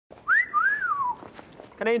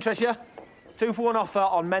Can I interest you? 2-for-1 offer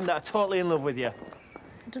on men that are totally in love with you.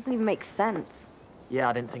 It doesn't even make sense. Yeah,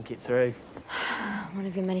 I didn't think it through. One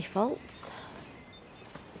of your many faults.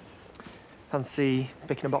 Fancy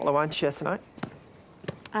picking a bottle of wine to share tonight?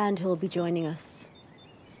 And who'll be joining us?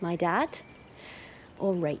 My dad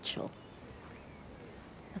or Rachel?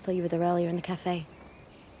 I saw you with her earlier in the cafe.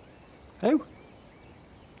 Who?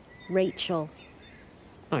 Rachel.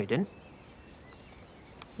 No, you didn't.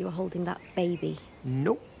 You were holding that baby.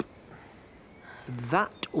 Nope.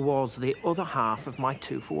 That was the other half of my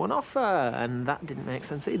 2-for-1 offer, and that didn't make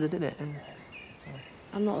sense either, did it?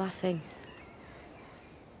 I'm not laughing.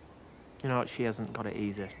 You know what? She hasn't got it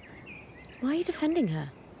easy. Why are you defending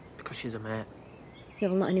her? Because she's a mate. Yeah,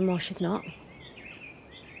 well, not anymore, she's not.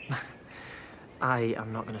 I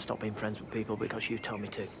am not going to stop being friends with people because you tell me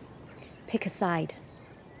to. Pick a side.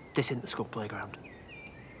 This isn't the school playground.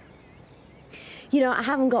 You know, I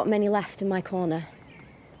haven't got many left in my corner.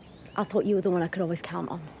 I thought you were the one I could always count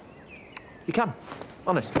on. You can,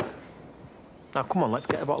 honest. Now, come on, let's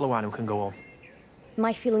get a bottle of wine and we can go home.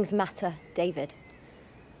 My feelings matter, David.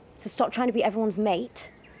 So stop trying to be everyone's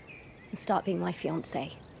mate and start being my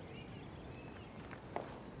fiancé.